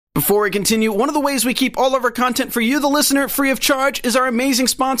Before we continue, one of the ways we keep all of our content for you, the listener, free of charge is our amazing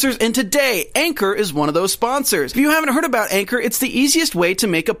sponsors, and today, Anchor is one of those sponsors. If you haven't heard about Anchor, it's the easiest way to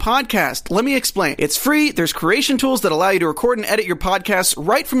make a podcast. Let me explain. It's free, there's creation tools that allow you to record and edit your podcasts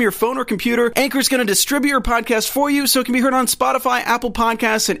right from your phone or computer. Anchor's going to distribute your podcast for you so it can be heard on Spotify, Apple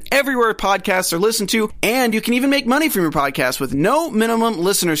Podcasts, and everywhere podcasts are listened to, and you can even make money from your podcast with no minimum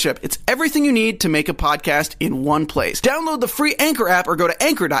listenership. It's everything you need to make a podcast in one place. Download the free Anchor app or go to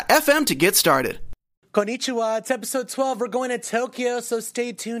anchor.fm to get started. Konnichiwa, it's episode 12. We're going to Tokyo, so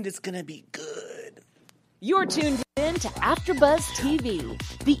stay tuned. It's going to be good. You're tuned in to AfterBuzz TV,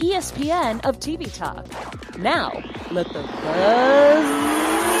 the ESPN of TV talk. Now, let the buzz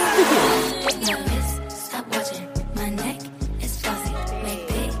begin. Stop watching. My neck is fuzzy. Make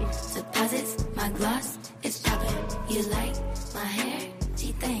big deposits. My gloss is popping. You like my hair?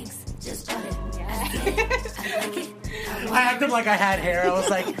 Gee, thanks. Just bought it. I like it. I acted like I had hair. I was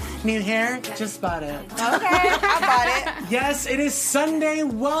like, need hair? Just bought it. Okay, I bought it. Yes, it is Sunday.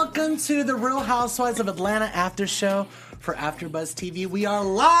 Welcome to the Real Housewives of Atlanta after show for AfterBuzz TV. We are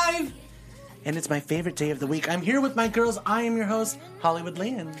live, and it's my favorite day of the week. I'm here with my girls. I am your host, Hollywood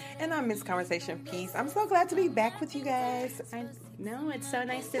Leon. And I'm Miss Conversation Peace. I'm so glad to be back with you guys. I know, it's so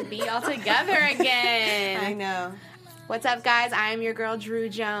nice to be all together again. I know. What's up, guys? I'm your girl, Drew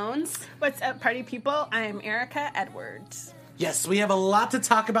Jones. What's up, party people? I'm Erica Edwards. Yes, we have a lot to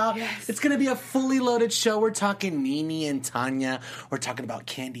talk about. Yes. It's going to be a fully loaded show. We're talking Nene and Tanya. We're talking about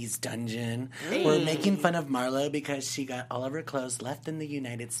Candy's dungeon. We're making fun of Marlo because she got all of her clothes left in the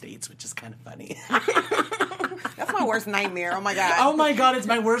United States, which is kind of funny. That's my worst nightmare. Oh, my God. Oh, my God, it's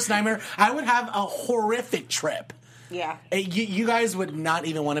my worst nightmare. I would have a horrific trip. Yeah. You guys would not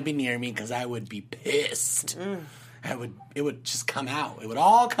even want to be near me because I would be pissed. It would just come out. It would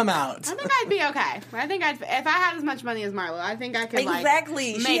all come out. I think I'd be okay. If I had as much money as Marlo, I think I could make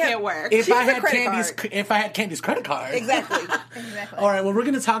it work. If I had Candy's credit card. Exactly. All right, well, we're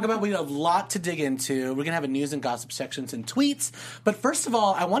going to talk about, we have a lot to dig into. We're going to have a news and gossip sections and tweets. But first of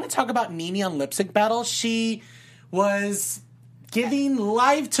all, I want to talk about Nene on Lip Sync Battle. She was giving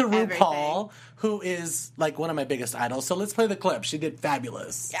live to RuPaul, who is like one of my biggest idols. So let's play the clip. She did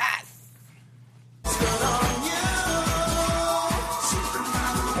fabulous. Yes.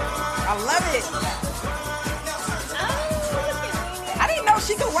 I love it. I didn't know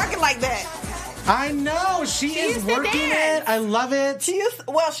she could work it like that. I know. She is working it. I love it. She is,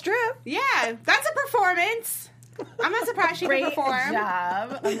 strip. Yeah, that's a performance. I'm not surprised she could perform. Great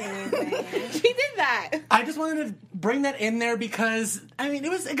job. Amazing. She did that. I just wanted to bring that in there because, I mean,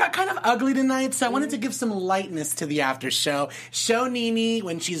 it got kind of ugly tonight, so I wanted to give some lightness to the after show. Show Nene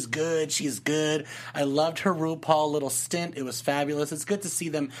when she's good, she's good. I loved her RuPaul little stint. It was fabulous. It's good to see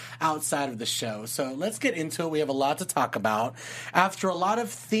them outside of the show. So let's get into it. We have a lot to talk about. After a lot of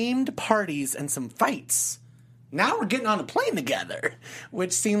themed parties and some fights, now we're getting on a plane together,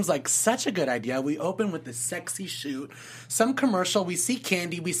 which seems like such a good idea. We open with the sexy shoot, some commercial, we see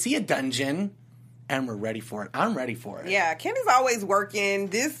Candy, we see a dungeon, and we're ready for it. I'm ready for it. Yeah, Candy's always working.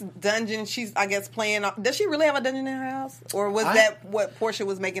 This dungeon, she's, I guess, playing. Does she really have a dungeon in her house? Or was that what Portia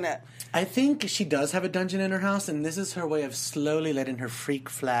was making up? I think she does have a dungeon in her house, and this is her way of slowly letting her freak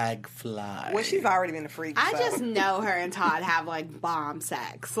flag fly. Well, she's already been a freak. I just know her and Todd have, bomb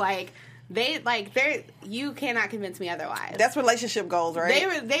sex. You cannot convince me otherwise. That's relationship goals,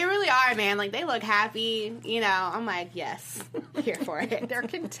 right? They really are, man. They look happy. I'm like, yes, here for it. They're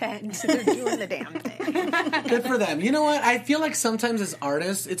content. They're doing the damn thing. Good for them. You know what? I feel like sometimes as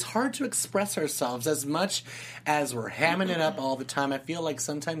artists, it's hard to express ourselves as much as we're hamming it up all the time. I feel like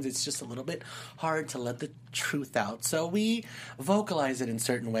sometimes it's just a little bit hard to let the truth out. So we vocalize it in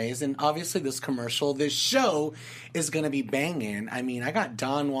certain ways. And obviously this show is going to be banging. I mean, I got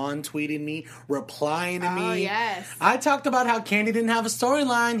Don Juan tweeting me, replying to me. Oh, yes. I talked about how Candy didn't have a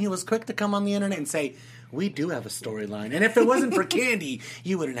storyline. He was quick to come on the internet and say, we do have a storyline. And if it wasn't for Candy,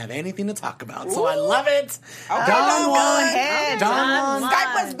 you wouldn't have anything to talk about. So I love it. Okay, Don Juan. ahead. Don Juan.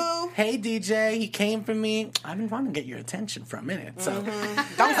 Skype us, boo. Hey, DJ. He came for me. I've been trying to get your attention for a minute. So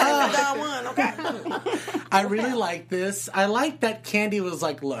Don't say Don Juan, okay? I really like this. I like that Candy was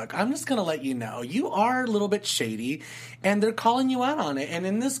like, look, I'm just going to let you know. You are a little bit shady, and they're calling you out on it. And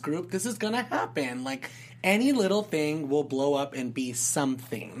in this group, this is going to happen. Any little thing will blow up and be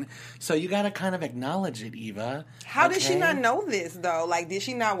something. So you got to kind of acknowledge it, Eva. How did she not know this, though? Did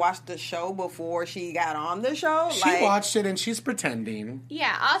she not watch the show before she got on the show? She watched it, and she's pretending.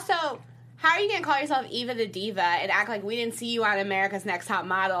 Yeah, also, how are you going to call yourself Eva the Diva and act like we didn't see you on America's Next Top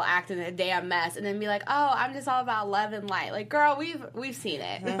Model acting a damn mess and then be like, oh, I'm just all about love and light. Girl, we've seen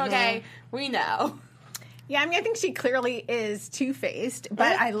it, okay? We know. Yeah, I mean, I think she clearly is two-faced,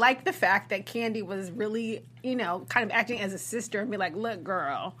 but I like the fact that Candy was really, kind of acting as a sister and be like, look,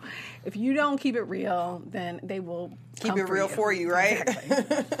 girl, if you don't keep it real, then they will keep it real for you, right?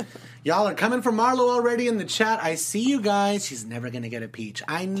 Exactly. Y'all are coming for Marlo already in the chat. I see you guys. She's never going to get a peach.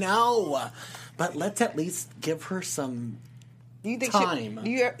 I know. But let's at least give her some time. Do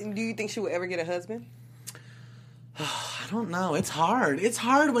you think she will ever get a husband? I don't know. It's hard. It's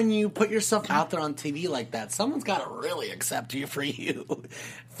hard when you put yourself out there on TV like that. Someone's got to really accept you for you.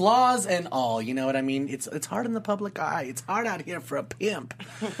 Flaws and all, you know what I mean? It's hard in the public eye. It's hard out here for a pimp.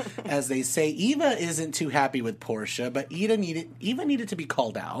 As they say, Eva isn't too happy with Portia, but Eva needed to be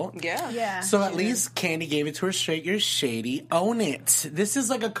called out. Yeah. So at least Candy gave it to her straight. You're shady. Own it. This is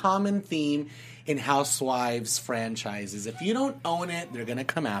like a common theme in Housewives franchises. If you don't own it, they're going to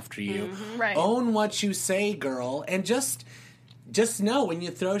come after you. Mm-hmm. Right. Own what you say, girl. And just know when you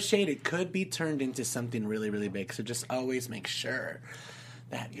throw shade, it could be turned into something really, really big. So just always make sure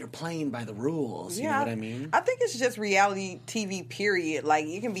that you're playing by the rules. You know what I mean? I think it's just reality TV, period. Like,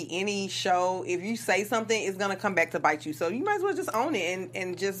 it can be any show. If you say something, it's going to come back to bite you. So you might as well just own it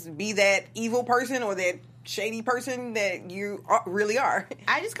and just be that evil person or that shady person that you really are.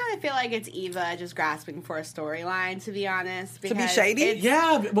 I just kind of feel like it's Eva just grasping for a storyline, to be honest. To be shady?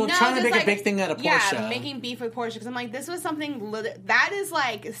 Yeah, well, trying to make a big thing out of Portia. Yeah, making beef with Portia. Because I'm like, this was something that is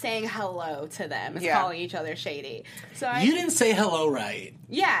like saying hello to them. It's calling each other shady. So you didn't say hello right.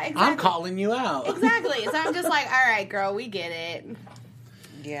 Yeah, exactly. I'm calling you out. Exactly. So I'm just like, all right, girl, we get it.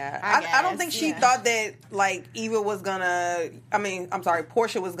 Yeah. I don't think she thought that, like, Eva was gonna,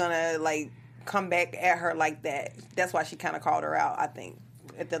 Portia was gonna, like, come back at her like that. That's why she kind of called her out, I think,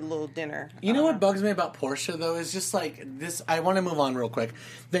 at the little dinner. You know what bugs me about Portia, though, is just like this. I want to move on real quick.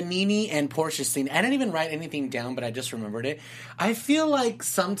 The Nene and Portia scene. I didn't even write anything down, but I just remembered it. I feel like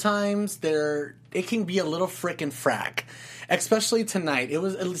sometimes it can be a little frickin' frack, especially tonight.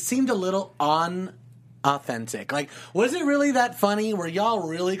 It seemed a little authentic. Like, was it really that funny? Were y'all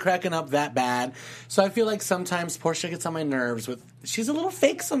really cracking up that bad? So I feel like sometimes Portia gets on my nerves she's a little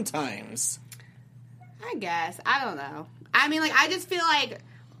fake sometimes. I guess. I don't know. I mean, like, I just feel like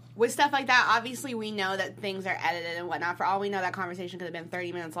with stuff like that, obviously we know that things are edited and whatnot. For all we know, that conversation could have been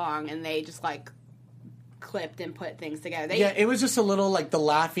 30 minutes long, and they just, like, clipped and put things together. It was just a little, like, the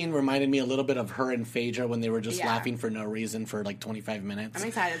laughing reminded me a little bit of her and Phaedra when they were just laughing for no reason for, like, 25 minutes. I'm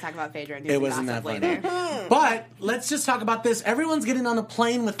excited to talk about Phaedra and it wasn't that funny. But let's just talk about this. Everyone's getting on a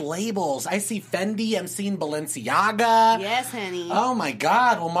plane with labels. I see Fendi. I'm seeing Balenciaga. Yes, honey. Oh, my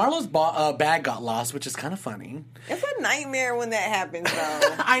God. Well, Marlo's bag got lost, which is kind of funny. It's a nightmare when that happens,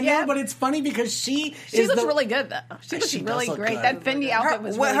 though. I know, but it's funny because she looks really good, though. She looks really great. Good. That Fendi outfit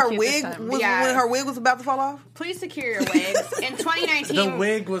was really cute this time. When her wig was about to fall off? Please secure your wigs. In 2019... The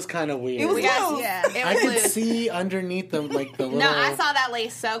wig was kind of weird. It was loose. Yeah, it was I could loose. see underneath the little... No, I saw that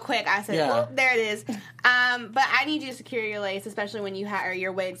lace so quick. I said, oh, there it is. But I need you to secure your lace, especially when you or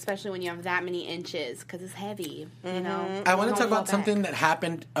your wig, especially when you have that many inches, because it's heavy, you know? I want to talk about something that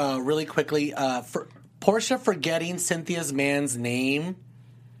happened really quickly. For Portia forgetting Cynthia's man's name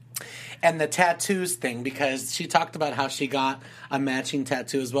and the tattoos thing, because she talked about how she got a matching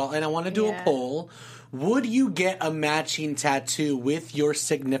tattoo as well. And I want to do a poll. Would you get a matching tattoo with your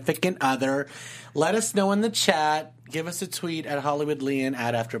significant other? Let us know in the chat. Give us a tweet at HollywoodLeon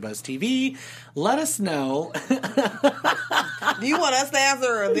at AfterBuzzTV. Let us know. Do you want us to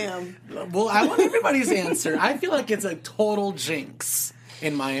answer or them? Well, I want everybody's answer. I feel like it's a total jinx.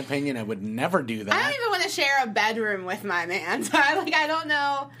 In my opinion, I would never do that. I don't even want to share a bedroom with my man. So I don't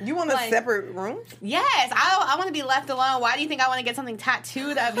know. You want a separate room? Yes. I want to be left alone. Why do you think I want to get something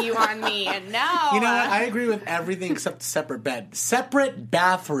tattooed of you on me? And no. You know what? I agree with everything except separate bed. Separate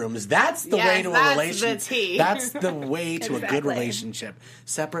bathrooms. That's the way to a relationship. That's the way to a good relationship.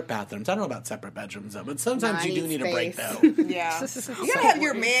 Separate bathrooms. I don't know about separate bedrooms, though, but sometimes you do need a break, though. Yeah. You gotta have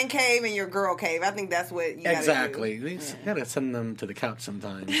your man cave and your girl cave. I think that's what you gotta do. You gotta send them to the couch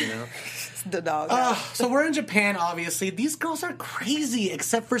sometimes, you know? The dog. So we're in Japan, obviously. These girls are crazy,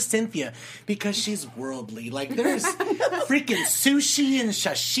 except for Cynthia, because she's worldly. Like, there's freaking sushi and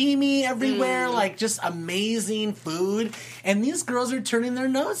sashimi everywhere, like, just amazing food. And these girls are turning their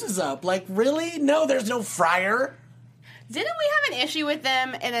noses up. Like, really? No, there's no fryer. Didn't we have an issue with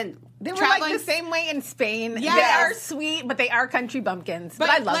them They were like the same way in Spain. Yes. They are sweet, but they are country bumpkins. But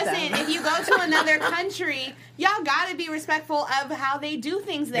I love them. Listen, if you go to another country, y'all gotta be respectful of how they do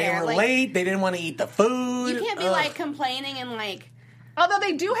things there. They were late. They didn't want to eat the food. You can't be like complaining and like. Although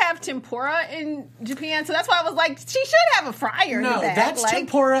they do have tempura in Japan, so that's why I was like, she should have a fryer. No, that's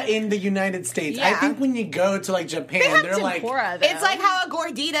tempura in the United States. Yeah. I think when you go to like Japan, they're like, it's like how a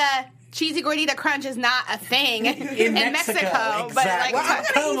gordita cheesy gordita crunch is not a thing in Mexico. Exactly. But like, Well, I'm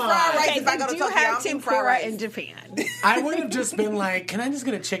gonna eat fried rice if I go to do Tokyo. have I'm eating fried tempura rice. in Japan. I would have just been like, can I just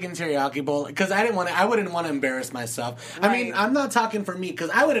get a chicken teriyaki bowl? Because I wouldn't want to embarrass myself. I mean, I'm not talking for me because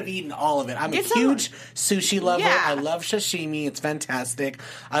I would have eaten all of it. I'm a huge sushi lover. Yeah. I love sashimi. It's fantastic.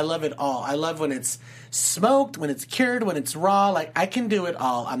 I love it all. I love when it's smoked, when it's cured, when it's raw. Like, I can do it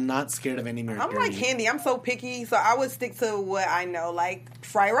all. I'm not scared of any mercury. I'm like Candy. I'm so picky, so I would stick to what I know, like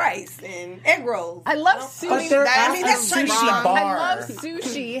fried rice and egg rolls. I love But sushi. they're I at mean, a that's sushi wrong. bar. I love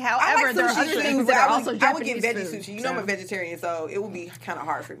sushi. I However, like there are sushi other too, things but that are I also would Japanese get veggie food. sushi. You know I'm a vegetarian, so it would be kind of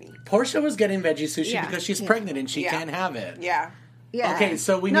hard for me. Portia was getting veggie sushi Yeah. because she's pregnant and she Yeah. can't have it. Yeah. Yeah. Okay,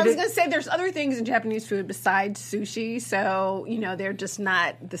 so we No, I need was to- going to say there's other things in Japanese food besides sushi, so they're just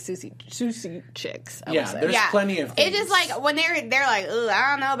not the sushi chicks. I would say. there's plenty of things. It's just like when they're like, "Ooh,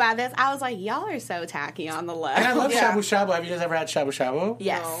 I don't know about this." I was like, "Y'all are so tacky on the left." And I love Yeah. shabu shabu. Have you guys ever had shabu shabu?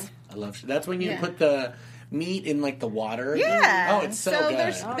 Yes. No. I love that's when you Yeah. put the meat in like the water. Yeah. Oh, it's so good.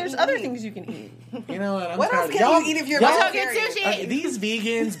 There's other things you can eat. You know what? I'm What else tired of- can y'all- you eat if you're y'all- Let's go get vegetarian? sushi. These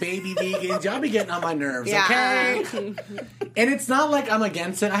vegans, baby vegans, y'all be getting on my nerves, Yeah. okay? And it's not like I'm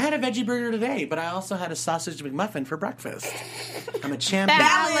against it. I had a veggie burger today, but I also had a sausage McMuffin for breakfast. I'm a champion.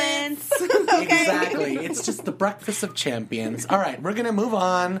 Balance. Exactly. It's just the breakfast of champions. All right, we're going to move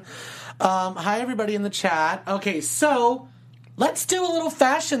on. Hi, everybody in the chat. Okay, so let's do a little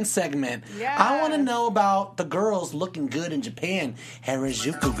fashion segment. Yeah. I want to know about the girls looking good in Japan.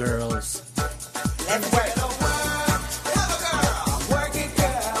 Harajuku girls. Let's work.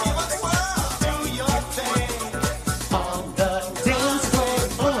 On the dance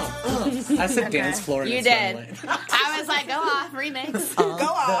floor. I said dance floor. and You it did. sounded like- I was like, "Go off, remix." On Go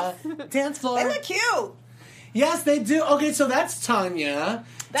off. the dance floor. They look cute. Yes, they do. Okay, so that's Tanya.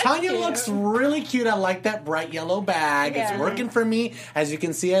 Tanya cute. looks really cute. I like that bright yellow bag. It's Yeah. working for me. As you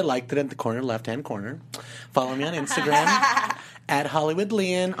can see, I liked it at the corner, left-hand corner. Follow me on Instagram at Hollywood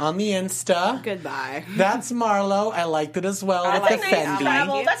Leon on the Insta. Goodbye. That's Marlo. I liked it as well with like the it. I Fendi.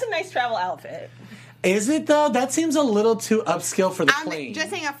 like it. That's a nice travel outfit. Is it though? That seems a little too upscale for the I'm plane.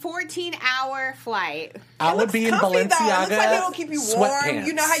 just saying a 14-hour flight. I would be in Comfy, though. It Balenciaga looks like it'll keep you warm. sweatpants.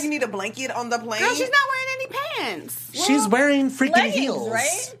 You know how you need a blanket on the plane? Girl, she's not wearing any pants. She's wearing freaking leggings, heels,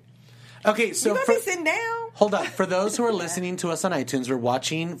 right? Okay, so You gonna for, be sitting down? hold on. For those who are listening to us on iTunes, we're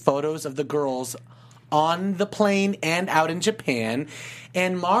watching photos of the girls on the plane and out in Japan.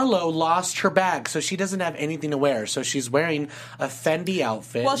 And Marlo lost her bag, so she doesn't have anything to wear. So she's wearing a Fendi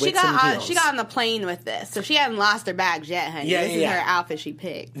outfit. Well, with she some got heels. she got on the plane with this, so she hadn't lost her bags yet, honey. Yeah, This is yeah. her outfit she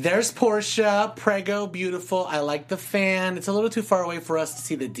picked. There's Portia, Prego, beautiful. I like the fan. It's a little too far away for us to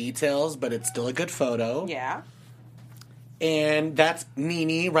see the details, but it's still a good photo. Yeah. And that's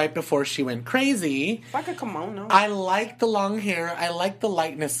Nene right before she went crazy. It's like a kimono. I like the long hair. I like the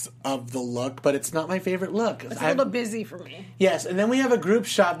lightness of the look, but it's not my favorite look. It's a little busy for me. Yes, and then we have a group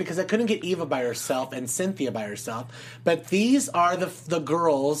shot because I couldn't get Eva by herself and Cynthia by herself. But these are the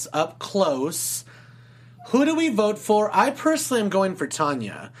girls up close. Who do we vote for? I personally am going for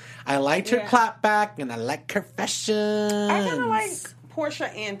Tanya. I liked her clap back and I like her fashion. I kind of like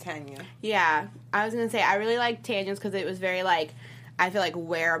Portia and Tanya. Yeah, I was gonna say I really like Tanya's because it was very like I feel like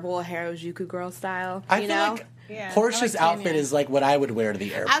wearable Harajuku girl style. I you feel know? like Yeah, Portia's I like outfit Tanya. is like what I would wear to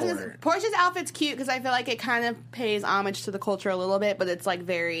the airport. Portia's outfit's cute because I feel like it kind of pays homage to the culture a little bit, but it's like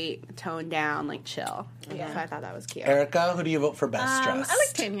very toned down, like chill. Yeah, so I thought that was cute. Erica, who do you vote for best dress? I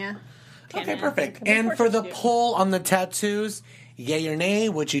like Tanya. Okay, perfect. And for the poll on the tattoos, yay or nay,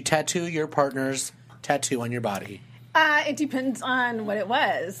 would you tattoo your partner's tattoo on your body? It depends on what it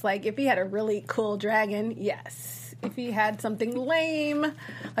was. Like, if he had a really cool dragon, yes. If he had something lame,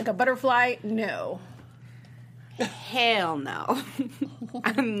 like a butterfly, no. Hell no.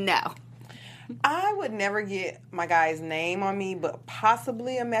 No. I would never get my guy's name on me, but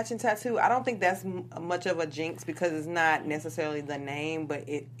possibly a matching tattoo. I don't think that's much of a jinx because it's not necessarily the name, but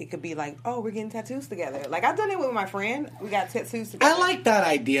it could be like, oh, we're getting tattoos together. Like, I've done it with my friend. We got tattoos together. I like that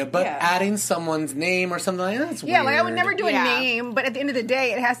idea, but Yeah. adding someone's name or something like that's Yeah, weird. like I would never do a Yeah. name, but at the end of the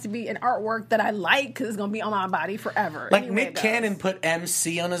day, it has to be an artwork that I like because it's going to be on my body forever. Like Anyway Nick it goes. Cannon put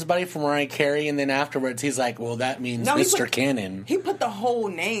MC on his body from Mariah Carey, and then afterwards he's like, well, that means No, he Mr. put- Cannon. He put the whole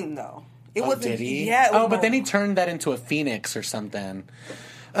name, though. It Oh, wasn't. did he? Yeah. it Oh, was but more- then he turned that into a phoenix or something.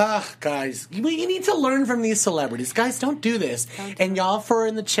 Ugh, guys, you need to learn from these celebrities. Guys, don't do this. And y'all for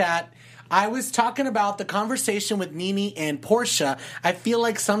in the chat, I was talking about the conversation with Nene and Portia. I feel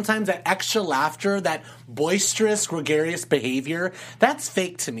like sometimes that extra laughter, that boisterous, gregarious behavior, that's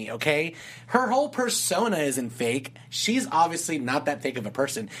fake to me, okay? Her whole persona isn't fake. She's obviously not that fake of a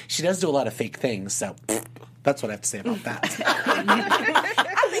person. She does do a lot of fake things, so that's what I have to say about that.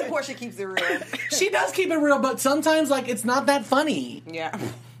 I think Portia keeps it real. She does keep it real, but sometimes, like, it's not that funny. Yeah.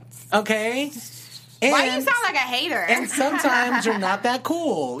 Okay? And, Why do you sound like a hater? And sometimes you're not that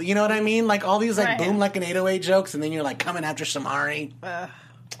cool. You know what I mean? Like, all these, like, Right. boom like an 808 jokes, and then you're, like, coming after Shamari.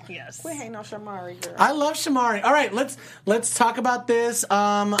 Yes. We hating on Shamari, girl. I love Shamari. All right, let's talk about this.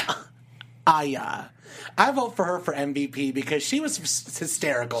 Aya. I vote for her for MVP because she was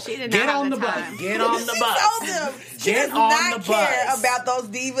hysterical. She did not Get have on the the bus. time. Get on the She bus. told them she Get does on not the care bus. about those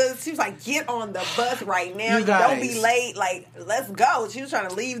divas. She was like, get on the bus right now. You Don't guys. be late. Like, let's go. She was trying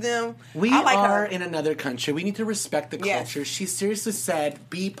to leave them. We I like are her. in another country. We need to respect the Yes. culture. She seriously said,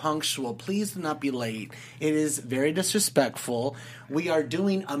 be punctual. Please do not be late. It is very disrespectful. We are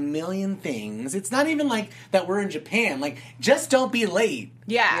doing a million things. It's not even like that we're in Japan. Like, just don't be late.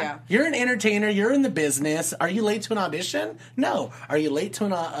 yeah. You're an entertainer. You're in the business. Are you late to an audition? No. Are you late to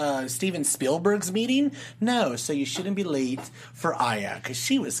an Steven Spielberg's meeting? No. So you shouldn't be late for Aya because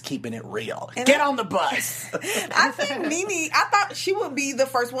she was keeping it real. Get on the bus. I think Nene, I thought she would be the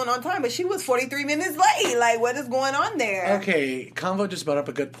first one on time, but she was 43 minutes late. Like, what is going on there? Okay, Convo just brought up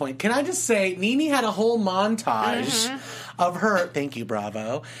a good point. Can I just say, Nene had a whole montage of her, thank you,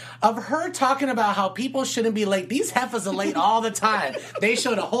 Bravo, of her talking about how people shouldn't be late. These heifers are late all the time. They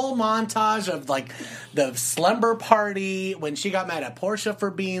showed a whole montage of, like, the slumber party, when she got mad at Portia for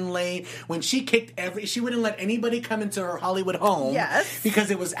being late, when she she wouldn't let anybody come into her Hollywood home Yes.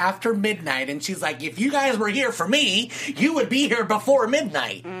 because it was after midnight, and she's like, if you guys were here for me, you would be here before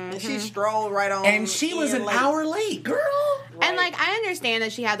midnight. And she strolled right on. And she was in an late. hour late, girl. And, like, I understand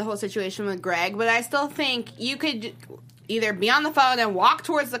that she had the whole situation with Greg, but I still think you could either be on the phone and walk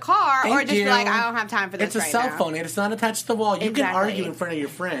towards the car, or Thank just you. be like, I don't have time for this It's a right cell now. phone. It's not attached to the wall. You can Exactly. argue in front of your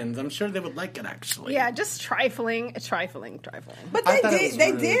friends. I'm sure they would like it, actually. Yeah, just trifling. But I they thought it was did.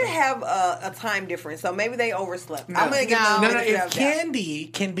 They rude. did have a time difference, so maybe they overslept. I'm gonna give No. them No, the no. benefit If of that. Candy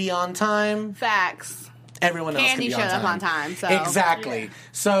can be on time, Facts. everyone else Candy can be showed on up time. on time, so. Exactly.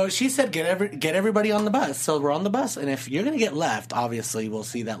 So she said, get everybody on the bus. So we're on the bus, and if you're going to get left, obviously we'll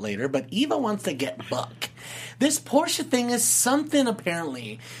see that later. But Eva wants to get Buck. This Portia thing is something,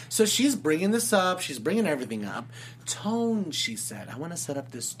 apparently. So she's bringing this up. She's bringing everything up. Tone, she said. I want to set up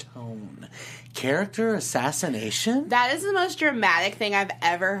this tone. Character assassination? That is the most dramatic thing I've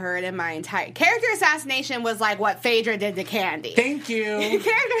ever heard in my entire... Character assassination was like what Phaedra did to Candy. Thank you.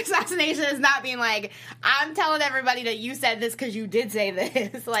 Character assassination is not being like, I'm telling everybody that you said this because you did say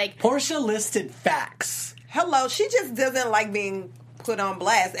this. Like, Portia listed facts. Hello, she just doesn't like being put on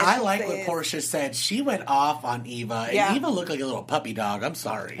blast. And I she like says- what Portia said. She went off on Eva, and Yeah. Eva looked like a little puppy dog. I'm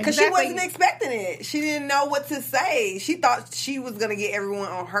sorry. Because she wasn't expecting it. She didn't know what to say. She thought she was going to get everyone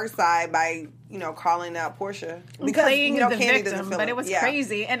on her side by, calling out Portia. Because, playing the Candy doesn't victim, feel but it was yeah.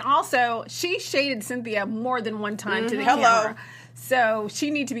 crazy. And also, she shaded Cynthia more than one time to the Hello. camera. So she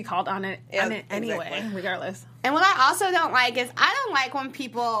need to be called on it, Yeah, anyway, exactly. regardless. and what I also don't like is I don't like when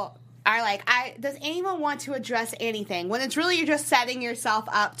people are like, does anyone want to address anything? When it's really you're just setting yourself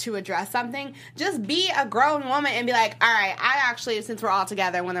up to address something. Just be a grown woman and be like, all right, I actually, since we're all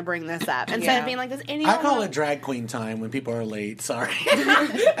together, want to bring this up. Instead Yeah. of being like, does anyone I call want it drag queen time when people are late. Sorry.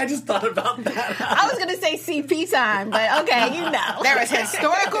 I just thought about that. I was going to say CP time, but okay, you know. There was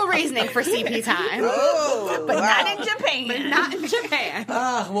historical reasoning for CP time. Oh, but wow. not in Japan. Not in Japan.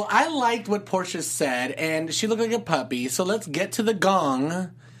 Well, I liked what Portia said, and she looked like a puppy. So let's get to the gong.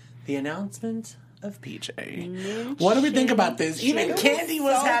 The announcement of PJ. What do we think about this? Even Candy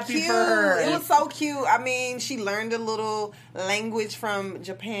was So happy cute. for her. It was so cute. I mean, she learned a little language from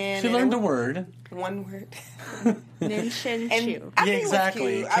Japan. She and learned it a word. One word. Ninshin And Chu. I Yeah, think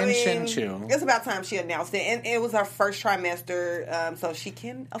exactly. It was cute. I Ken mean, Shin-chu. it's about time she announced it, and it was her first trimester, so she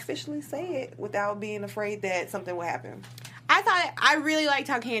can officially say it without being afraid that something will happen. I really liked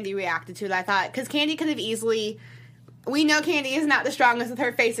how Candy reacted to it. I thought, because Candy could have easily... We know Candy is not the strongest with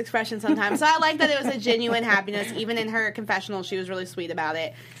her face expression sometimes, so I like that it was a genuine happiness. Even in her confessional, she was really sweet about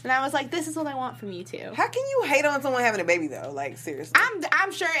it. And I was like, this is what I want from you, too. How can you hate on someone having a baby, though? Like, seriously.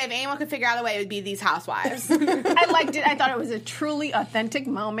 I'm sure if anyone could figure out a way, it would be these housewives. I liked it. I thought it was a truly authentic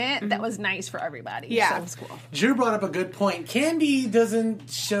moment that was nice for everybody. Yeah. So it was cool. Drew brought up a good point. Candy doesn't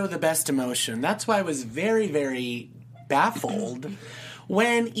show the best emotion. That's why I was very, very baffled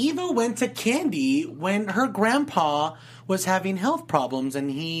when Eva went to Candy when her grandpa was having health problems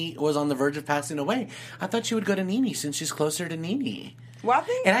and he was on the verge of passing away. I thought she would go to Nene since she's closer to Nene. Well, I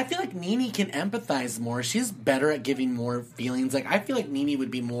think... And I feel like Nene can empathize more. She's better at giving more feelings. Like, I feel like Nene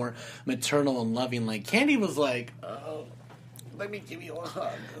would be more maternal and loving. Like, Candy was like, oh, let me give you a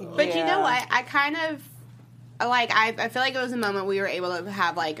hug. But you know what? I kind of... I feel like it was a moment we were able to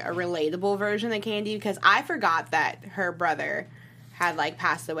have, like, a relatable version of Candy, because I forgot that her brother had like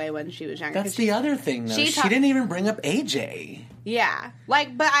passed away when she was younger. That's the other thing, though. She didn't even bring up AJ. Yeah.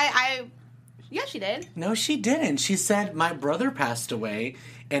 Like, but I yeah, she did. No, she didn't. She said, my brother passed away,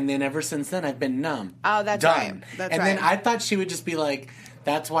 and then ever since then, I've been numb. Oh, that's Done. right. That's and right. then I thought she would just be like,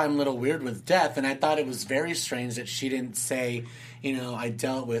 that's why I'm a little weird with death. And I thought it was very strange that she didn't say, you know, I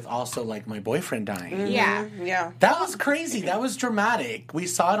dealt with also, like, my boyfriend dying. Mm-hmm. Yeah. Yeah. That was crazy. That was dramatic. We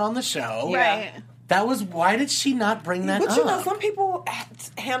saw it on the show. Right. That was, why did she not bring that But up? you know, some people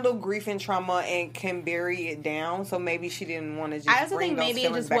handle grief and trauma and can bury it down. So maybe she didn't want to just. I also bring think those maybe it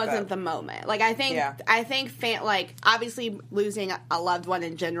feelings just back wasn't up. the moment. Like I think like obviously losing a loved one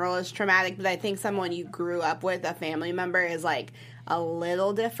in general is traumatic, but I think someone you grew up with, a family member, is like a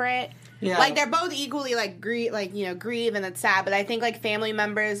little different. Yeah. Like they're both equally like grieve and it's sad, but I think like family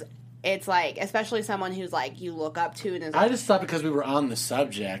members, it's like, especially someone who's like you look up to and is like, I just thought because we were on the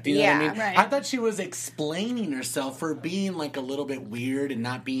subject, you know what I Yeah, mean? right. I thought she was explaining herself for being like a little bit weird and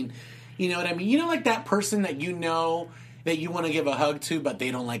not being, you know what I mean? You know, like that person that you know that you want to give a hug to, but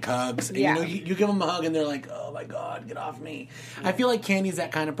they don't like hugs. And Yeah. you know, you give them a hug and they're like, oh my God, get off me. I feel like Candy's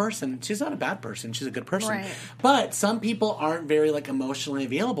that kind of person. She's not a bad person. She's a good person. Right. But some people aren't very like emotionally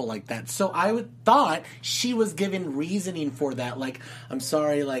available like that. So I thought she was given reasoning for that. Like, I'm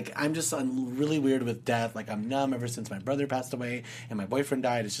sorry, like I'm really weird with death. Like I'm numb ever since my brother passed away and my boyfriend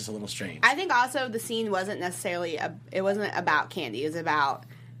died. It's just a little strange. I think also the scene wasn't necessarily it wasn't about Candy. It was about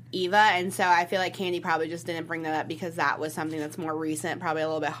Eva, and so I feel like Candy probably just didn't bring that up because that was something that's more recent, probably a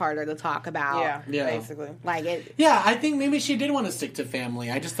little bit harder to talk about. Yeah. Basically. Like it. Yeah, I think maybe she did want to stick to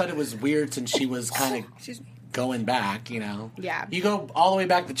family. I just thought it was weird since she was kind of going back, you know. Yeah. You go all the way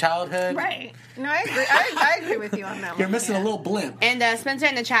back to childhood. Right. No, I agree. I agree with you on that one. You're missing yeah. a little blimp. And Spencer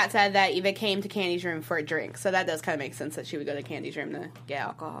in the chat said that Eva came to Candy's room for a drink, so that does kind of make sense that she would go to Candy's room to get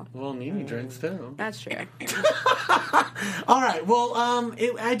alcohol. Well, Nene drinks too. That's true. All right. Well,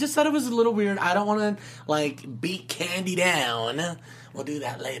 I just thought it was a little weird. I don't want to like beat Candy down. We'll do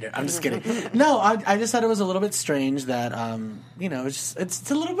that later. I'm just kidding. No, I just thought it was a little bit strange that you know, it's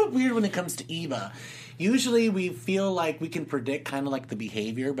a little bit weird when it comes to Eva. Usually we feel like we can predict kind of like the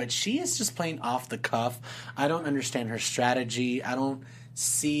behavior, but she is just playing off the cuff. I don't understand her strategy. I don't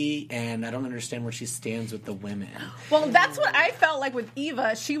see, and I don't understand where she stands with the women. Well, that's what I felt like with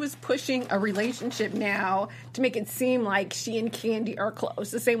Eva. She was pushing a relationship now to make it seem like she and Candy are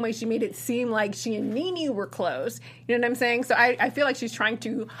close. The same way she made it seem like she and Nene were close. You know what I'm saying? So I feel like she's trying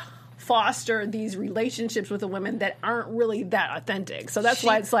to foster these relationships with the women that aren't really that authentic. So that's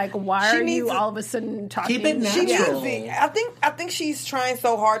why it's like, why are you all of a sudden talking? Keep it natural. I think she's trying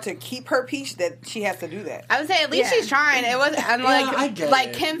so hard to keep her peace that she has to do that. I would say at least Yeah. she's trying. It was I unlike get like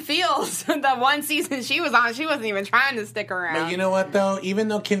it. Kim Fields, the one season she was on, she wasn't even trying to stick around. But you know what, though? Even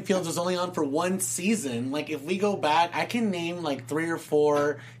though Kim Fields was only on for one season, like, if we go back, I can name, like, 3 or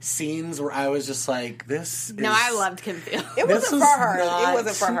 4 scenes where I was just like, this is... No, I loved Kim Fields. It this wasn't was for her. not It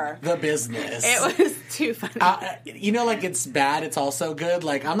wasn't for her. The business. It was too funny. You know, like, it's bad, it's also good.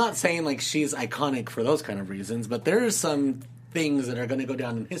 Like, I'm not saying, like, she's iconic for those kind of reasons, but there's some things that are going to go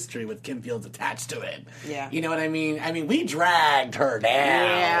down in history with Kim Fields attached to it. Yeah. You know what I mean? I mean, we dragged her down.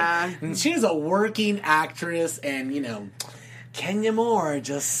 Yeah. And she's a working actress, and, you know... Kenya Moore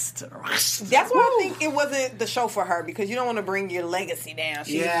just... That's why I think it wasn't the show for her, because you don't want to bring your legacy down.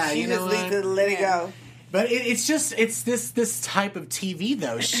 She you know just needs to let it go. But it's this type of TV,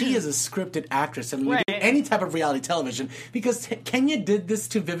 though. She is a scripted actress, and we Right. do any type of reality television, because Kenya did this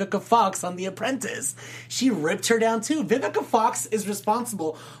to Vivica Fox on The Apprentice. She ripped her down, too. Vivica Fox is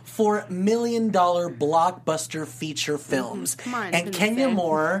responsible for $1 million blockbuster feature films. Come on, and it's Kenya insane.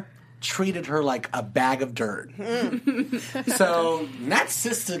 Moore treated her like a bag of dirt. So, that's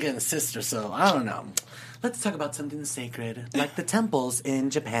sister against sister, so I don't know. Let's talk about something sacred, like the temples in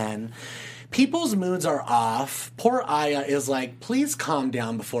Japan. People's moods are off. Poor Aya is like, please calm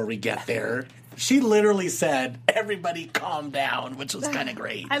down before we get there. She literally said, everybody calm down, which was kind of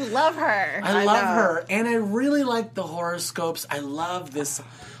great. I love her. I love her. And I really like the horoscopes. I love this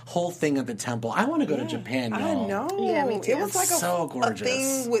whole thing at the temple. I want to go to Japan, y'all. I know. Yeah, me too. It was like So a gorgeous.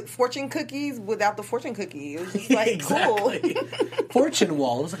 thing with fortune cookies without the fortune cookie. It was just like cool. Exactly. Fortune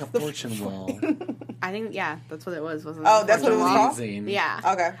wall. It was like a fortune wall. I think, yeah, that's what it was, wasn't Oh, it? that's what it was called? Amazing. Yeah.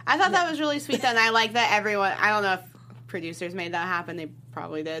 Okay. I thought that was really sweet, though, and I like that everyone, I don't know if producers made that happen, they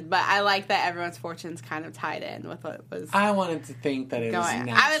probably did, but I like that everyone's fortunes kind of tied in with what was I wanted to think that it was going.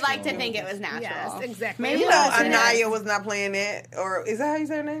 natural. I would like to think it was natural. Yes, exactly. Maybe You it know, wasn't. Anaya was not playing it, or is that how you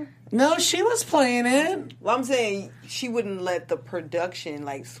say her name? No, she was playing it. Well, I'm saying she wouldn't let the production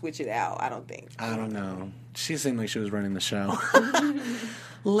like switch it out. I don't think. I don't know. She seemed like she was running the show.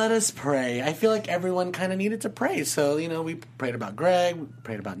 Let us pray. I feel like everyone kind of needed to pray. So, we prayed about Greg. We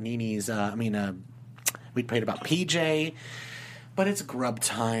prayed about Nini's. We prayed about PJ. But it's grub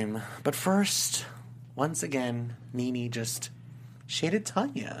time. But first, once again, Nini just shaded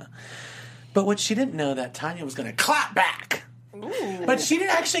Tanya. But what she didn't know that Tanya was going to clap back. Ooh. But she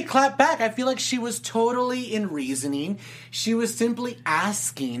didn't actually clap back. I feel like she was totally in reasoning. She was simply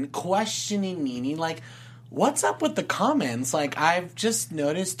asking, questioning Nini, like, what's up with the comments? Like, I've just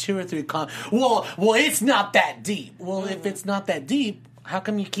noticed 2 or 3 comments. Well, it's not that deep. Well, if it's not that deep, how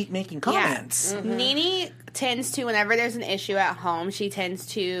come you keep making comments? Yeah. Mm-hmm. Nini tends to, whenever there's an issue at home, she tends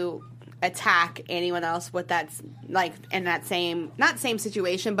to attack anyone else with that, like, in that same, not same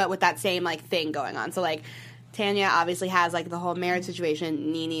situation, but with that same, like, thing going on. So, like, Tanya obviously has, like, the whole marriage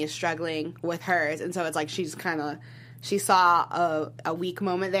situation. Nini is struggling with hers. And so it's like she saw a weak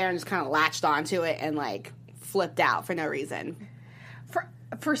moment there and just kind of latched onto it and, like, flipped out for no reason.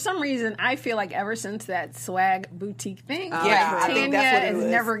 For some reason, I feel like ever since that swag boutique thing, I think that's what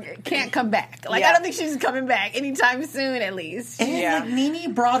it was. Can't come back. Like, I don't think she's coming back anytime soon, at least. And like, Nini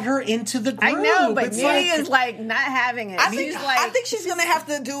brought her into the group. I know, but Nini is like not having it. I think she's gonna have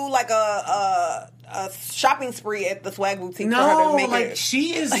to do like a shopping spree at the swag boutique for her to make it.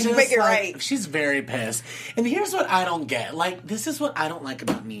 She is like, just make it like, right. She's very pissed. And here's what I don't get. Like, this is what I don't like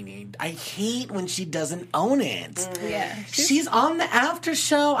about Nini. I hate when she doesn't own it. Mm-hmm. Yeah. She's on the after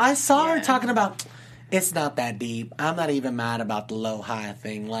show. I saw her talking about, it's not that deep. I'm not even mad about the low-high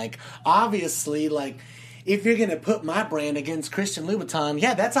thing. Like, obviously, like, if you're going to put my brand against Christian Louboutin,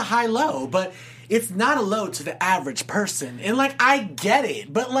 yeah, that's a high-low. But it's not a low to the average person. And, like, I get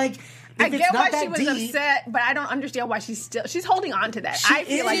it. But, like, I get why she was upset, but I don't understand why she's holding on to that. I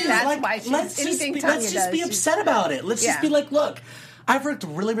feel like that's why she's let's just be upset about it. Let's just be like, look, I've worked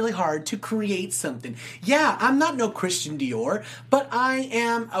really, really hard to create something. Yeah, I'm not no Christian Dior, but I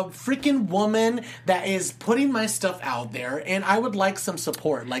am a freaking woman that is putting my stuff out there, and I would like some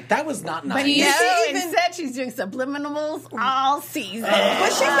support. Like, that was not nice. But instead she's doing subliminals all season. But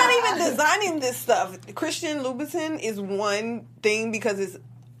she's not even designing this stuff. Christian Louboutin is one thing because it's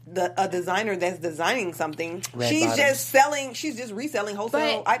a designer that's designing something. She's just reselling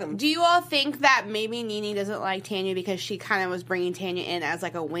wholesale items. Do you all think that maybe Nini doesn't like Tanya because she kind of was bringing Tanya in as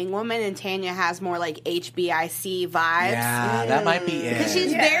like a wing woman, and Tanya has more like HBIC vibes? Yeah, that might be it. Because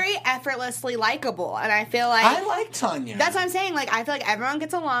she's very effortlessly likable, and I feel like I like Tanya. That's what I'm saying. Like, I feel like everyone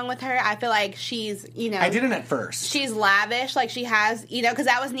gets along with her. I feel like she's, I didn't at first. She's lavish. Like, she has, because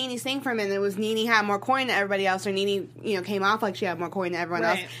that was Nini's thing for a minute. It was Nini had more coin than everybody else, or Nini, came off like she had more coin than everyone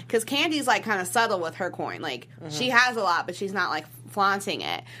else. Because Candy's, like, kind of subtle with her coin. Like, she has a lot, but she's not, like, flaunting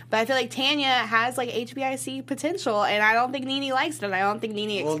it. But I feel like Tanya has, like, HBIC potential, and I don't think Nini likes it, and I don't think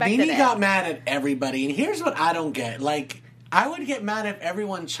Nini expected it. Nini got mad at everybody, and here's what I don't get. Like, I would get mad if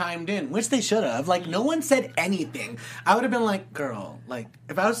everyone chimed in, which they should have. Like, no one said anything. I would have been like, girl, like,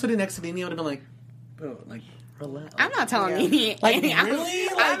 if I was sitting next to Nini, I would have been like, bro, like, relax. I'm not telling Nini. Like, really?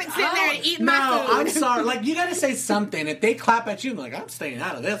 I'm sitting there and eating my food. No, I'm sorry. Like, you gotta say something. If they clap at you, I'm like, I'm staying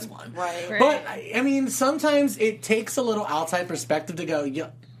out of this one. Right. But, I mean, sometimes it takes a little outside perspective to go,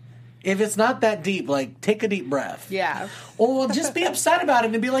 if it's not that deep, like, take a deep breath. Yeah. Or just be upset about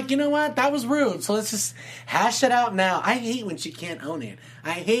it and be like, you know what? That was rude. So let's just hash it out now. I hate when she can't own it.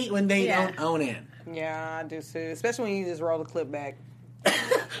 I hate when they don't own it. Yeah, I do too. Especially when you just roll the clip back.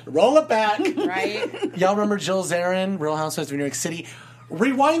 Roll it back. Right? Y'all remember Jill Zarin, Real Housewives of New York City?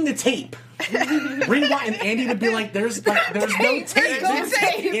 Rewind the tape. Rewind. And Andy would be like, there's no tape.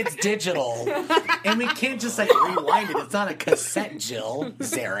 It's digital. And we can't just, like, rewind it. It's not a cassette, Jill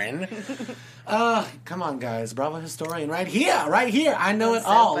Zarin. Come on, guys. Bravo historian right here. I know it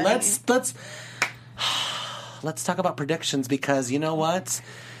all. Funny. Let's talk about predictions, because you know what?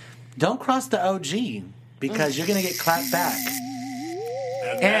 Don't cross the OG, because you're going to get clapped back.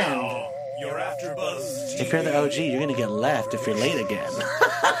 And now, you're AfterBuzz TV. If you're the OG, you're going to get left if you're late again.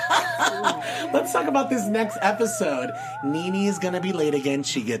 Let's talk about this next episode. Nini is going to be late again.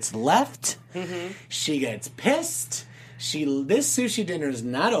 She gets left. Mm-hmm. She gets pissed. This sushi dinner is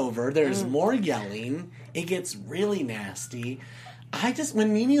not over. There's more yelling. It gets really nasty.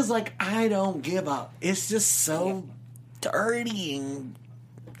 When Nini is like, I don't give up, it's just so dirty and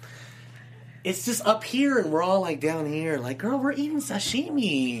it's just up here and we're all like down here. Like, girl, we're eating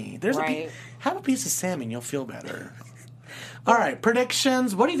sashimi. Have a piece of salmon, you'll feel better. All right,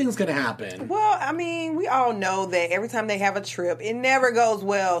 predictions. What do you think is going to happen? Well, I mean, we all know that every time they have a trip, it never goes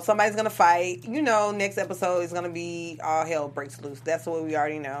well. Somebody's going to fight. Next episode is going to be all hell breaks loose. That's what we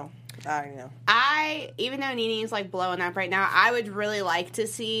already know. I already know. Even though Nini's like blowing up right now, I would really like to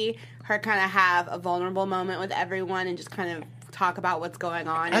see her kind of have a vulnerable moment with everyone and just kind of talk about what's going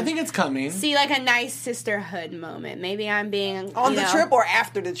on. I think it's coming. See like a nice sisterhood moment. Maybe I'm being On the trip or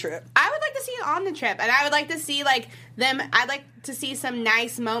after the trip? I would like to see it on the trip, and I would like to see like them. I'd like to see some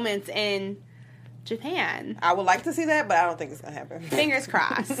nice moments in Japan. I would like to see that, but I don't think it's gonna happen. Fingers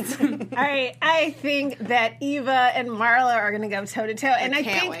crossed. I think that Eva and Marla are going to go toe to toe, and I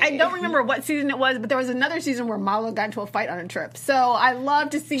think I don't remember what season it was, but there was another season where Marla got into a fight on a trip. So I love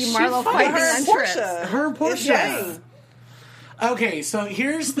to see Marla fighting on trips. Her and Portia. Okay, so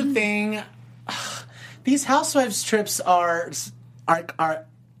here's the thing: these Housewives trips are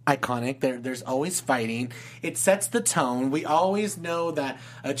iconic. There's always fighting. It sets the tone. We always know that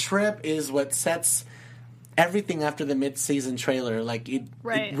a trip is what sets everything after the mid-season trailer. Like it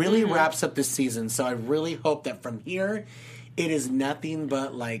really wraps up this season. So I really hope that from here it is nothing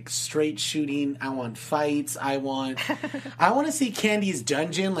but like straight shooting. I want fights. I want to see Candy's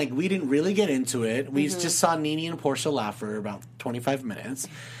dungeon. Like we didn't really get into it. We just saw Nene and Portia laugh for about 25 minutes.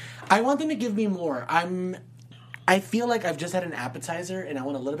 I want them to give me more. I feel like I've just had an appetizer, and I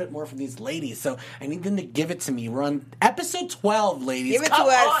want a little bit more from these ladies, so I need them to give it to me. We're on episode 12, ladies. Give it to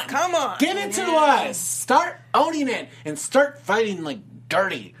us. Come on. Give it to us. Start owning it, and start fighting like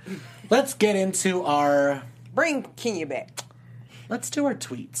dirty. Let's get into our... Bring Kenya back. Let's do our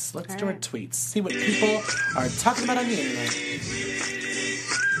tweets. Let's do our tweets. See what people are talking about on the internet.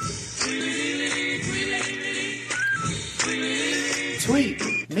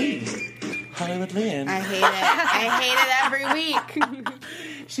 Tweet me. Hollywood Lynn. I hate it. I hate it every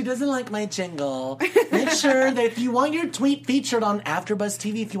week. She doesn't like my jingle. Make sure that if you want your tweet featured on AfterBuzz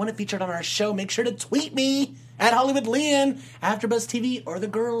TV, if you want it featured on our show, make sure to tweet me at Hollywood Lynn, AfterBuzz TV, or the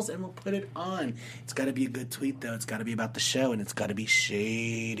girls, and we'll put it on. It's got to be a good tweet, though. It's got to be about the show, and it's got to be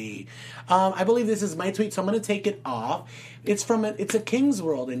shady. I believe this is my tweet, so I'm going to take it off. It's a King's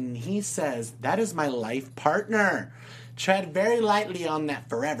World, and he says, "That is my life partner. Tread very lightly on that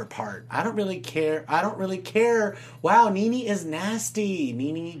forever part. I don't really care. Wow, Nene is nasty.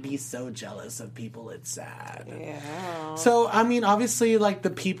 Nene be so jealous of people. It's sad." Yeah. So, I mean, obviously, like, the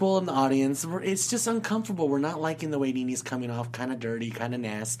people in the audience, it's just uncomfortable. We're not liking the way Nene's coming off. Kind of dirty, kind of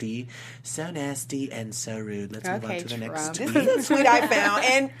nasty. So nasty and so rude. Let's move on to the next tweet. This is a tweet I found.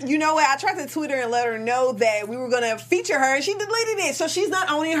 And you know what? I tried to tweet her and let her know that we were going to feature her, and she deleted it. So she's not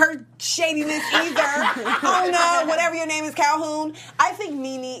owning her shadiness either. Oh, no, whatever your name is, Calhoun. I think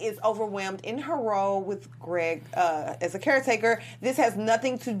Nene is overwhelmed in her role with Greg as a caretaker. This has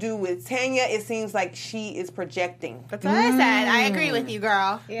nothing to do with Tanya. It seems like she is projecting. That's what I said. I agree with you,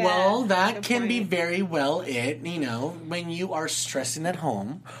 girl. Yeah, well, that can be very well it. You know, when you are stressing at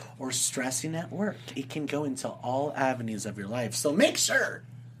home or stressing at work, it can go into all avenues of your life. So make sure.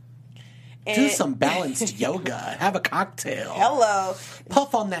 Do some balanced yoga. Have a cocktail. Hello.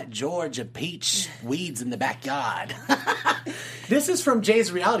 Puff on that Georgia peach weeds in the backyard. This is from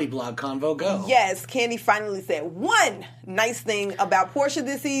Jay's reality blog, Convo Go. Yes, Candy finally said one nice thing about Portia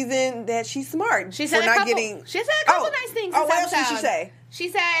this season, that she's smart. She said a couple nice things. Oh, what else did she say? She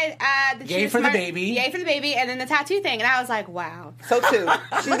said that yay for the baby. Yay for the baby, and then the tattoo thing. And I was like, wow. So too.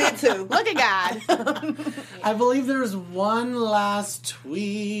 She did too. Look at God. I believe there's one last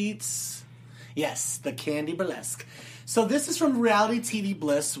tweet. Yes, the Candy Burlesque. So this is from Reality TV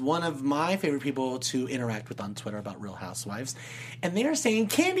Bliss, one of my favorite people to interact with on Twitter about Real Housewives. And they are saying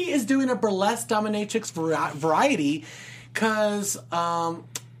Candy is doing a burlesque dominatrix variety because,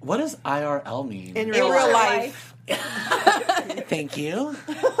 what does IRL mean? In real life. Thank you,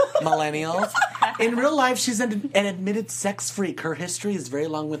 millennials. In real life, she's an admitted sex freak. Her history is very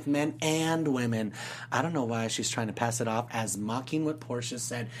long with men and women. I don't know why she's trying to pass it off as mocking what Portia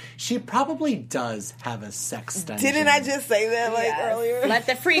said. She probably does have a sex dungeon. Didn't I just say that earlier? Let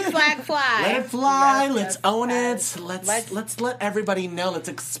the freak flag fly. Let it fly. Let's own it. Let's let everybody know. Let's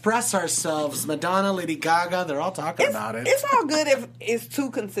express ourselves. Madonna, Lady Gaga, they're all talking about it. It's all good if it's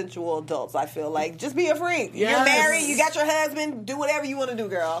two consensual adults, I feel like. Just be a freak. Yes. You're married, you got your husband, do whatever you want to do,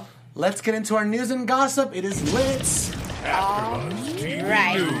 girl. Let's get into our news and gossip. It is lit. AfterBuzz TV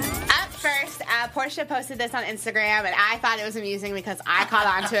Right. News. Up first, Portia posted this on Instagram, and I thought it was amusing because I caught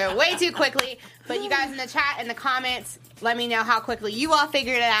on to it way too quickly. But you guys in the chat, in the comments, let me know how quickly you all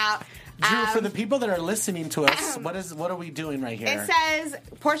figured it out. Drew, for the people that are listening to us, what are we doing right here? It says,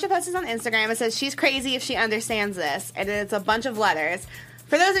 Portia posted on Instagram, it says, she's crazy if she understands this. And it's a bunch of letters.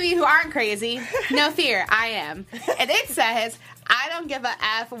 For those of you who aren't crazy, no fear, I am. And it says, I don't give a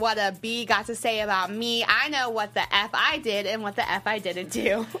F what a B got to say about me. I know what the F I did and what the F I didn't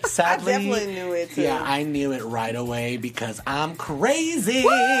do. Sadly, I definitely knew it, too. Yeah, I knew it right away because I'm crazy.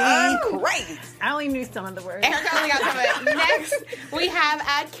 I'm crazy. I only knew some of the words. Erica only got some of it. Next, we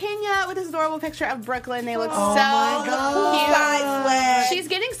have Kenya with this adorable picture of Brooklyn. They look so my God. cute. She's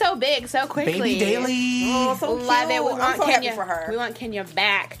getting so big so quickly. Baby Daily. Oh, so cute. Love it. We I'm want so Kenya. happy for her. We want Kenya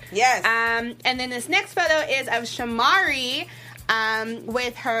back. Yes. And then this next photo is of Shamari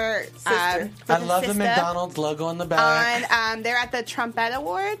with her Sister. I love the McDonald's logo on the back. On they're at the Trumpet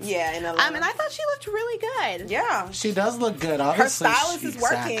Awards. Yeah, in LA. And I thought she looked really good. Yeah. She does look good. Obviously, stylist is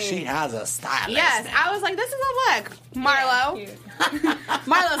working. She has a stylist. Yes, now. I was like, this is a look, Marlo.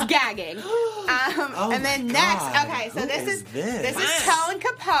 Marlo's gagging. And then next, God. okay, so Who this is this? Tone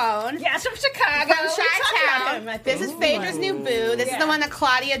Capone. Yes, from Chicago. From Chi-Town. This is Phaedra's new boo. This is the one that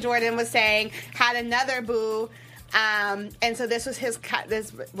Claudia Jordan was saying had another boo. And so this was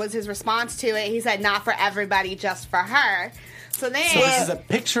his response to it. He said, "Not for everybody, just for her." So then, So this is a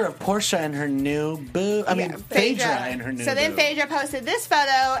picture of Portia and her new boo. Phaedra and her new. So then boo. Phaedra posted this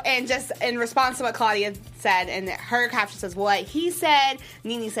photo, and just in response to what Claudia said, and her caption says, "What he said."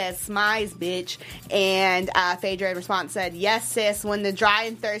 Nene says, "Smize, bitch," and Phaedra in response said, "Yes, sis. When the dry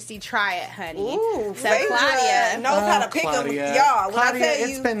and thirsty, try it, honey." Ooh, So Phaedra Claudia knows how to pick them. Claudia. Y'all, when Claudia, I tell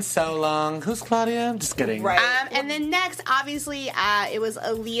it's you, been so long. Who's Claudia? I'm just kidding. Right. And then next, obviously, it was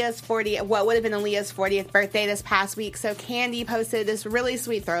Aaliyah's 40th, what would have been Aaliyah's 40th birthday this past week. So Candy posted this really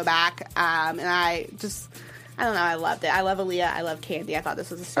sweet throwback, and I don't know, I loved it. I love Aaliyah. I love Candy. I thought this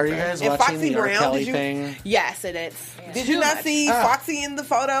was a super. Are you guys And watching Foxy the R. Brown, Kelly did you- thing? Yes, it is. did you not see Foxy in the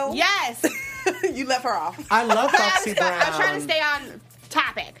photo? Yes. You left her off. I love Foxy Brown. I was trying to stay on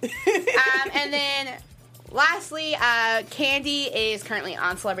topic. And then lastly, Candy is currently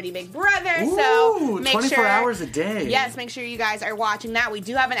on Celebrity Big Brother. So Ooh, make 24 sure, hours a day. Yes, make sure you guys are watching that. We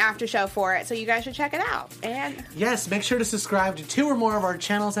do have an after show for it, so you guys should check it out. And Yes, make sure to subscribe to 2 or more of our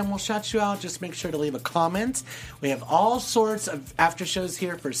channels and we'll shout you out. Just make sure to leave a comment. We have all sorts of after shows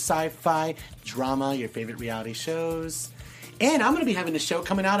here for sci-fi, drama, your favorite reality shows. And I'm going to be having a show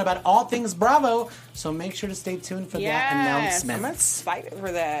coming out about all things Bravo, so make sure to stay tuned for that Yes. announcement. I'm excited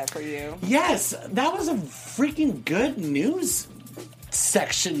for that for you. Yes, that was a freaking good news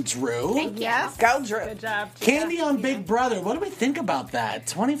section, Drew. yes. Go, Drew. Good job. Candy on Big Brother. What do we think about that?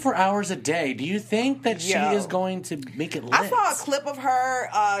 24 hours a day. Do you think that she Yo. is going to make it lit? I saw a clip of her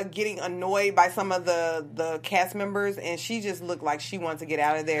getting annoyed by some of the cast members, and she just looked like she wanted to get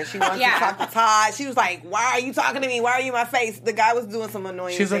out of there. She wanted Yeah. to talk to Todd. She was like, "Why are you talking to me? Why are you in my face?" The guy was doing some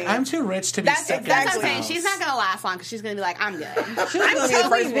annoying She's like, things. I'm too rich to be That's stuck in what this I'm saying. house. She's not going to last long because she's going to be like, I'm good. She was I'm gonna be the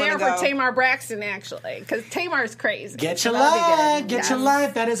totally first one there to for go. Tamar Braxton, actually, because Tamar's crazy. Get your So that'll be life. good. Get Yes. your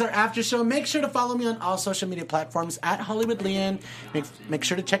life. That is our after show. Make sure to follow me on all social media platforms at Hollywood Leanne. Make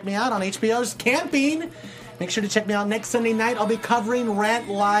sure to check me out on HBO's Camping. Make sure to check me out next Sunday night. I'll be covering Rent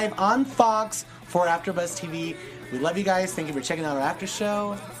live on Fox for AfterBuzz TV. We love you guys. Thank you for checking out our after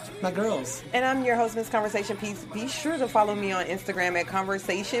show. My girls. And I'm your host, Miss Conversation Piece. Be sure to follow me on Instagram at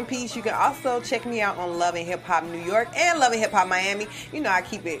Conversation Piece. You can also check me out on Love and Hip Hop New York and Love and Hip Hop Miami. You know I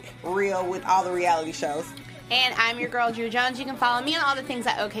keep it real with all the reality shows. And I'm your girl, Drew Jones. You can follow me on all the things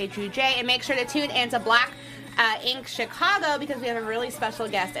at OKDrewJ. And make sure to tune into Black Ink Chicago because we have a really special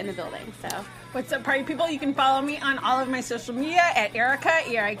guest in the building. So What's up, party people? You can follow me on all of my social media at Erica,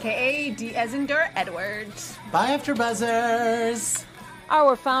 ERIKA, D as in Dora, Edwards. Bye, AfterBuzzers.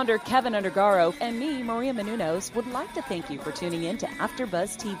 Our founder, Kevin Undergaro, and me, Maria Menounos, would like to thank you for tuning in to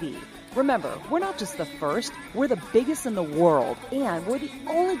AfterBuzz TV. Remember, we're not just the first, we're the biggest in the world, and we're the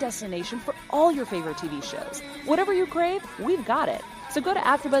only destination for all your favorite TV shows. Whatever you crave, we've got it. So go to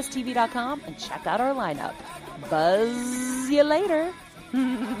AfterBuzzTV.com and check out our lineup. Buzz you later.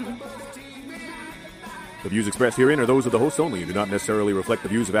 The views expressed herein are those of the hosts only and do not necessarily reflect the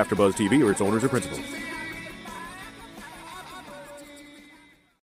views of AfterBuzz TV or its owners or principals.